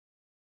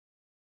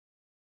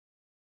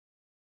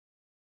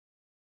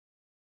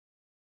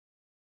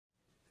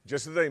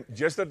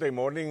Yesterday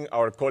morning,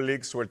 our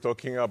colleagues were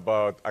talking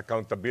about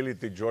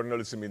accountability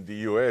journalism in the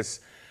US.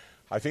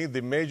 I think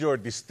the major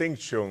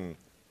distinction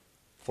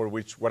for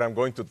which what I'm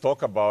going to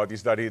talk about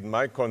is that in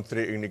my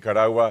country, in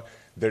Nicaragua,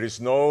 there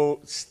is no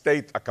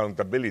state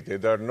accountability.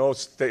 There are no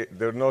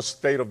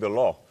state of the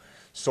law.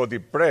 So the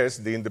press,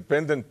 the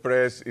independent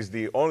press, is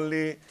the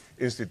only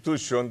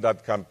institution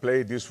that can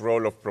play this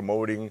role of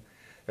promoting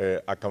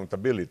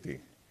accountability.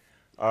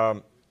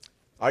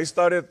 I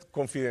started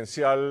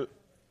Confidencial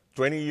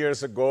 20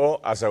 years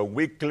ago as a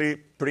weekly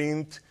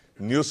print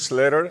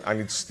newsletter, and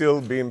it's still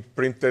being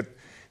printed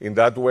in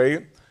that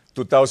way.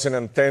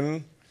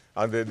 2010,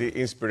 under the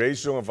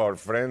inspiration of our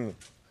friend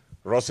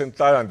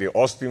Rosenthal and the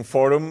Austin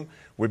Forum,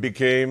 we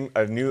became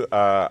a news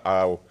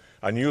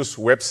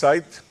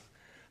website.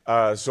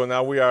 So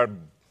now we are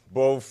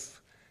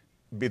both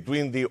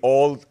between the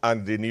old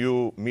and the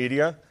new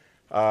media.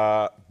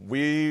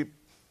 We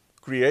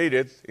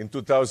created in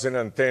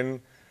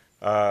 2000,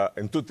 a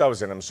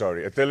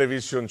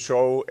television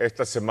show,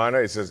 Esta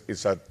Semana.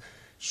 It's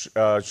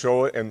a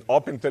show in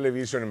open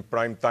television in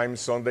prime time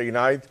Sunday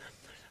night.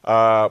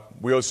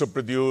 We also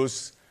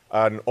produce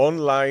an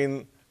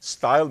online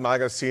style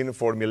magazine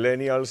for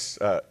millennials,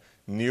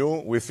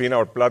 new within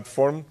our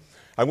platform.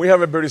 And we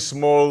have a very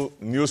small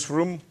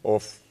newsroom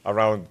of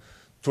around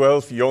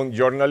 12 young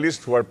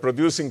journalists who are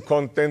producing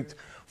content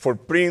for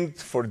print,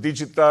 for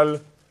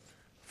digital,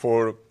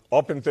 for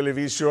open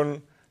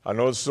television, and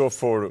also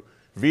for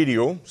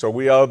video. So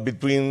we are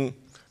between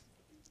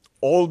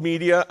old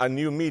media and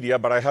new media,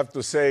 but I have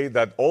to say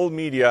that old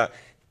media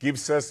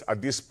gives us,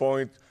 at this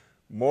point,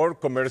 more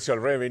commercial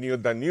revenue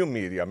than new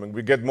media. I mean,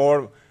 we get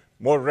more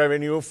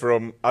revenue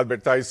from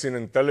advertising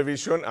and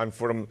television and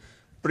from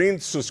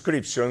print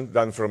subscription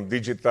than from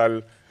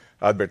digital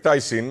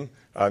advertising,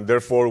 and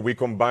therefore we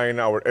combine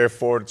our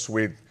efforts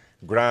with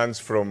grants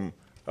from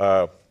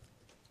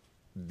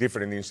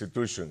different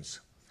institutions.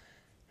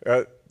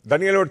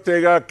 Daniel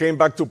Ortega came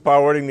back to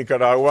power in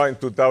Nicaragua in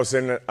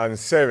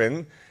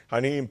 2007,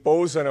 and he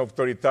imposed an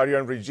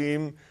authoritarian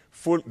regime.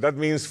 That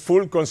means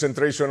full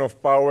concentration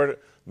of power,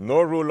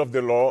 no rule of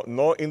the law,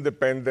 no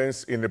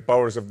independence in the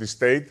powers of the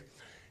state.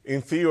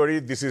 In theory,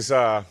 this is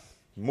a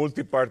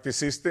multi-party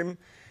system.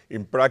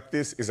 In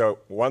practice, it's a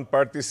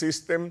one-party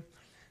system.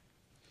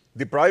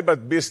 The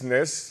private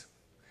business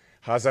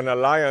has an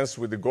alliance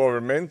with the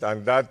government,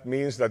 and that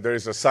means that there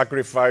is a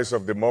sacrifice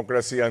of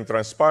democracy and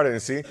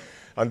transparency,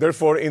 and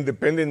therefore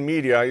independent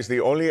media is the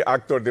only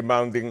actor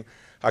demanding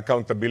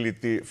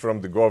accountability from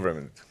the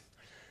government.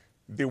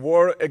 The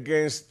war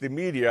against the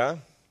media,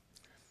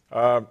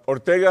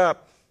 Ortega,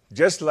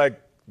 just like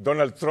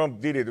Donald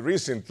Trump did it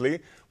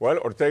recently, well,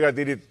 Ortega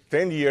did it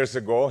 10 years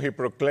ago. He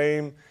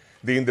proclaimed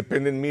the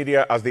independent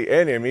media as the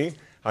enemy,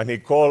 and he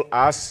called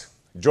us,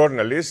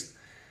 journalists,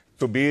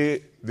 to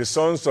be the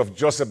sons of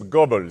Joseph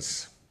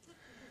Goebbels.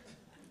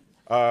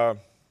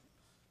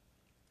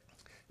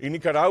 In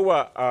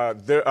Nicaragua,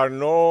 there are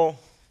no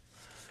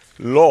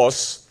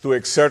laws to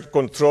exert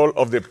control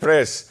of the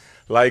press,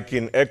 like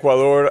in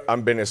Ecuador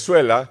and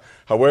Venezuela.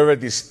 However,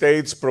 the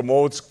state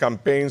promotes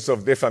campaigns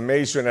of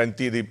defamation and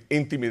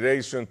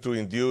intimidation to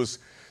induce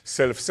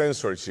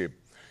self-censorship.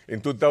 In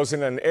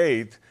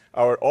 2008,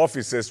 our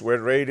offices were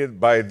raided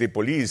by the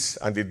police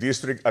and the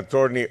district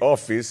attorney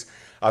office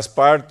as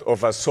part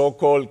of a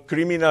so-called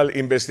criminal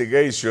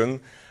investigation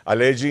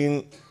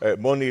alleging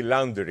money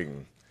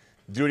laundering.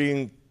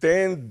 During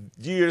 10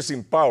 years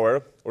in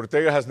power,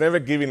 Ortega has never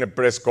given a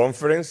press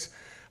conference,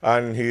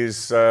 and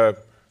his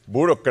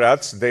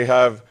bureaucrats, they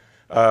have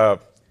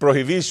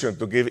prohibition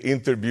to give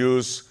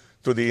interviews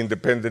to the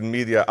independent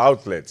media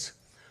outlets.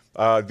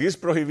 This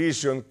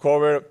prohibition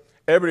covers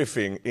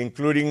everything,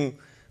 including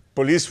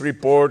police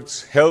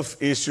reports, health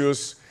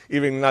issues,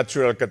 even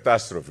natural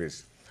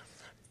catastrophes.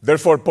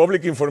 Therefore,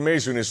 public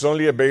information is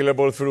only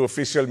available through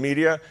official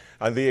media,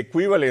 and the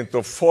equivalent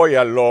of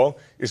FOIA law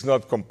is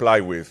not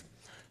complied with.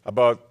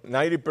 About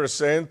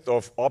 90%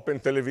 of open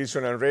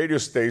television and radio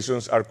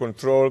stations are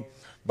controlled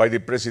by the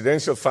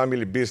presidential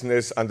family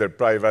business and their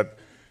private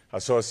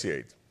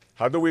associate.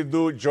 How do we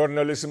do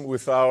journalism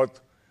without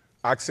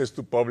access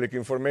to public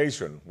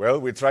information? Well,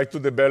 we try to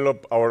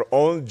develop our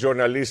own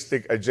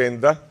journalistic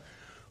agenda.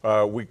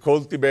 We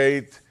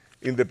cultivate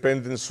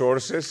independent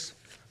sources,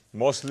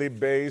 mostly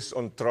based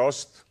on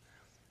trust,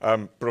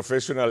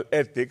 professional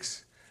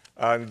ethics,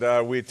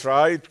 and we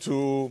try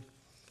to,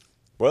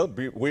 well,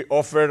 we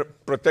offer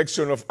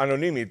protection of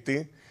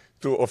anonymity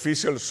to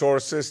official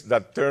sources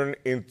that turn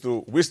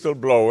into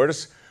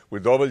whistleblowers. We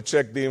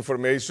double-check the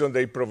information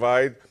they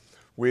provide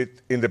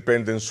with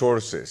independent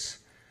sources.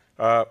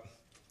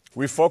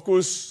 We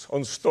focus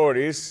on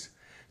stories,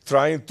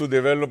 trying to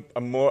develop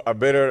a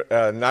better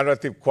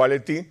narrative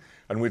quality,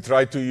 and we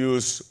try to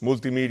use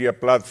multimedia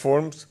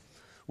platforms.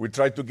 We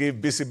try to give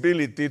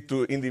visibility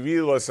to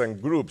individuals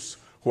and groups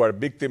who are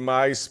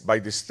victimized by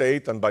the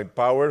state and by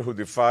power, who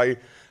defy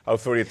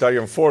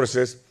authoritarian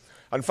forces.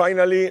 And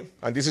finally,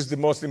 and this is the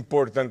most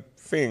important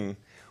thing,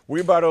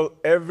 we battle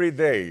every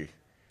day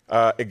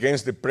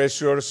against the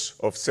pressures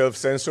of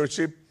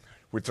self-censorship.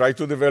 We try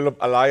to develop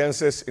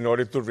alliances in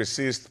order to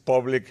resist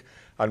public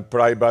and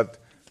private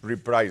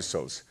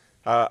reprisals.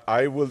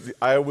 I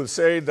will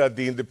say that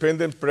the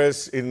independent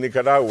press in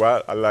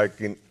Nicaragua,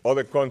 like in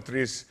other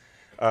countries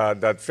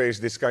that face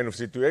this kind of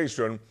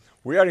situation,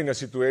 we are in a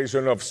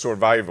situation of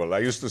survival. I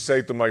used to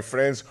say to my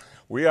friends,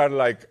 we are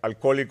like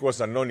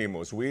Alcohólicos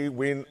Anonymous. We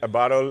win a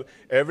battle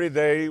every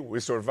day, we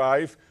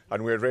survive,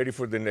 and we're ready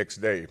for the next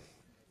day.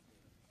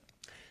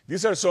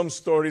 These are some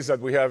stories that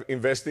we have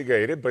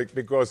investigated, but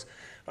because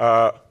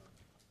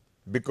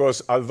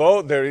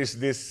although there is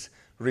this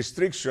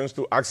restrictions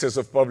to access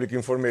of public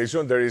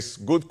information, there is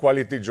good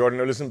quality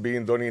journalism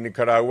being done in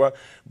Nicaragua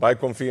by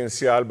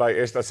Confidencial, by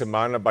Esta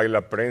Semana, by La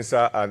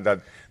Prensa, and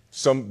that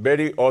some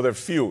very other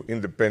few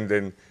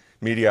independent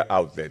media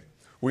outlets.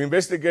 We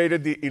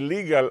investigated the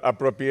illegal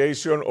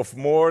appropriation of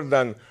more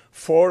than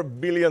 $4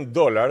 billion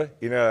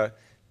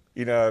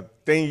in a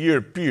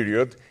 10-year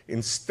period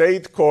in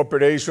state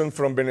cooperation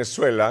from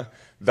Venezuela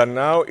that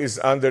now is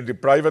under the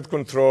private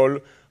control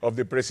of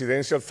the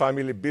presidential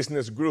family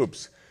business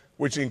groups,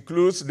 which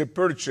includes the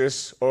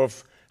purchase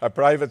of a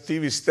private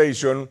TV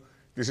station.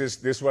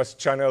 This was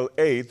Channel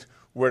 8,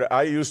 where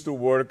I used to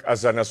work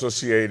as an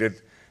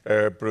associated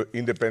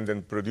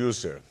independent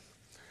producer.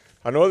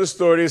 Another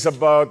story is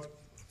about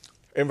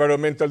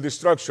environmental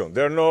destruction.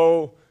 There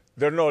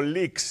are no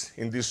leaks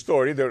in this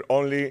story. There are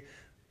only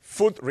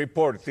food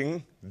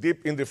reporting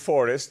deep in the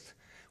forest.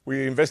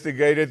 We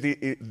investigated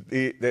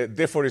the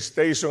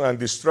deforestation and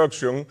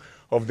destruction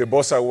of the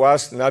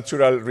Bozaguas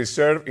Natural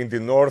Reserve in the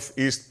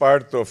northeast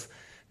part of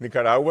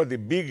Nicaragua, the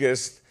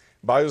biggest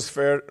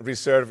biosphere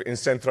reserve in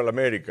Central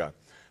America.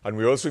 And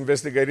we also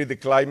investigated the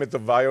climate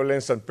of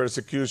violence and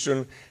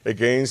persecution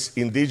against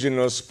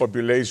indigenous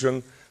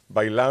population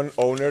by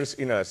landowners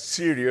in a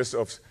series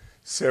of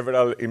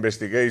several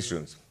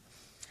investigations.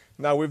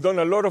 Now, we've done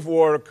a lot of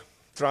work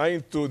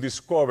trying to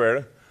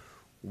discover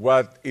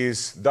what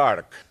is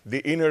dark, the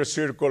inner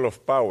circle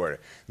of power,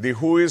 the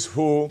who is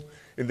who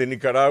in the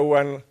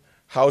Nicaraguan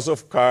House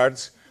of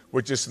Cards,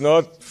 which is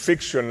not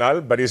fictional,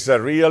 but is a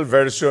real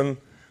version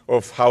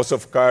of House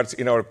of Cards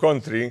in our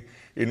country,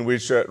 in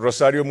which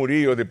Rosario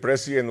Murillo, the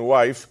president's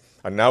wife,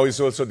 and now is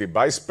also the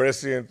vice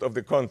president of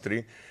the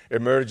country,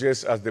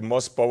 emerges as the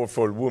most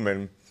powerful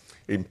woman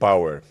in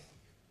power.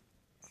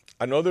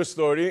 Another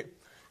story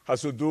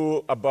has to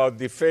do about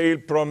the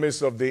failed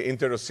promise of the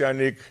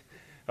interoceanic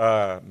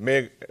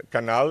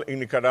canal in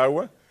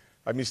Nicaragua.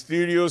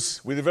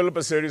 We developed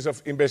a series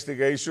of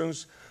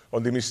investigations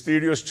on the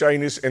mysterious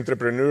Chinese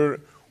entrepreneur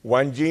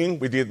Wang Jing.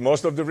 We did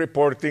most of the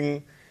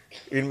reporting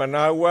in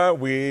Managua.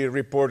 We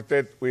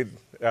reported with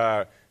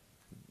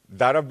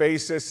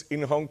databases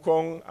in Hong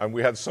Kong, and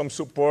we had some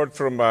support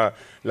from a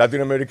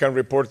Latin American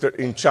reporter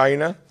in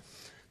China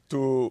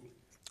to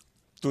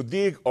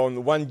dig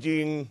on Wang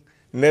Jing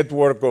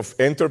network of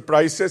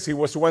enterprises. He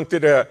was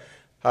wanted a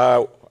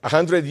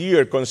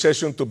 100-year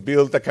concession to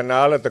build a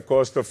canal at the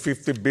cost of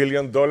 $50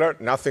 billion.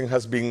 Nothing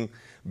has been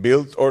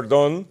built or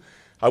done.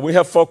 We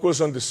have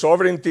focused on the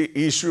sovereignty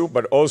issue,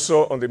 but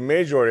also on the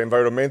major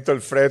environmental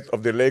threat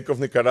of the Lake of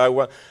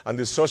Nicaragua and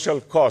the social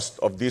cost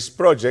of this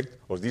project,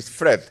 or this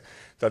threat,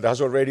 that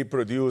has already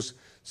produced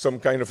some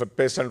kind of a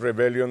peasant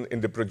rebellion in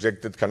the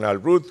projected canal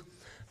route.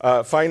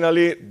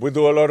 Finally, we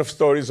do a lot of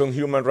stories on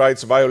human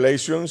rights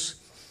violations,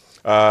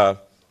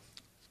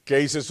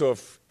 cases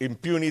of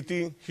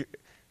impunity,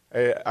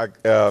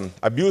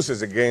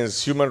 abuses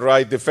against human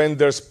rights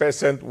defenders,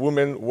 peasant,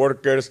 women,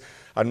 workers,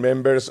 and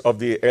members of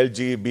the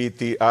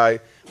LGBTI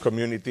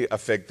community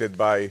affected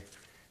by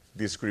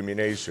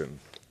discrimination.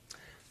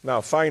 Now,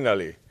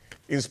 finally,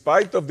 in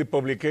spite of the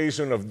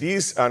publication of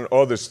these and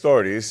other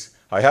stories,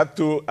 I have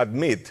to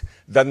admit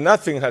that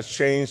nothing has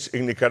changed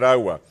in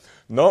Nicaragua.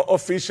 No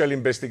official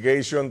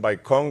investigation by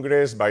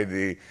Congress, by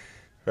the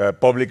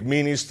public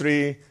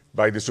ministry,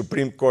 by the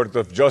Supreme Court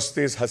of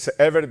Justice has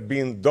ever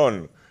been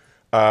done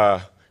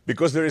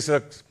because there is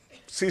a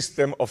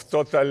system of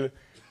total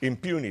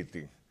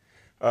impunity.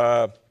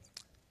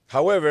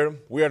 However,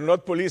 we are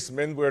not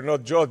policemen, we are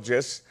not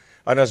judges,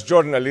 and as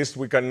journalists,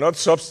 we cannot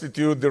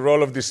substitute the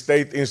role of the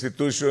state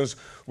institutions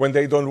when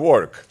they don't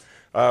work.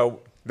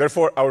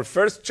 Therefore, our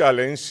first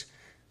challenge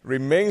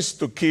remains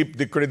to keep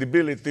the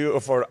credibility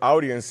of our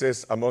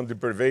audiences among the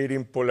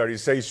pervading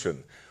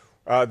polarization.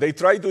 They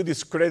try to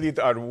discredit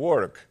our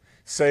work,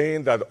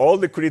 saying that all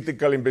the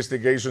critical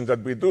investigations that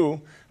we do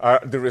are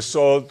the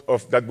result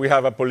of that we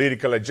have a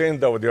political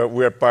agenda or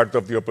we are part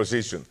of the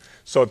opposition.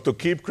 So to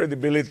keep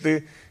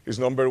credibility is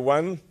number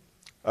one.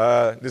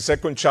 The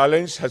second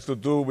challenge has to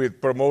do with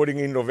promoting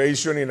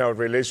innovation in our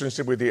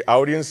relationship with the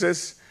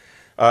audiences,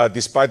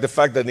 despite the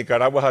fact that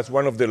Nicaragua has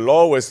one of the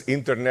lowest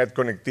internet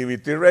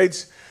connectivity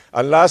rates.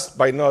 And last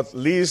but not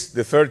least,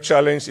 the third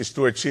challenge is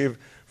to achieve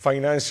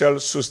financial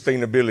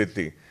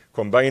sustainability,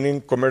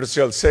 combining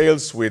commercial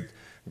sales with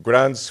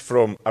grants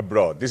from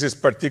abroad. This is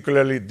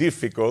particularly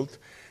difficult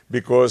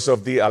because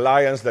of the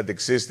alliance that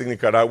exists in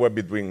Nicaragua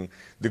between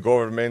the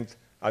government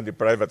and the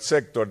private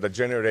sector that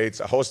generates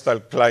a hostile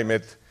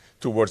climate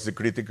towards the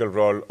critical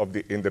role of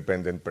the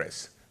independent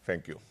press.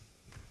 Thank you.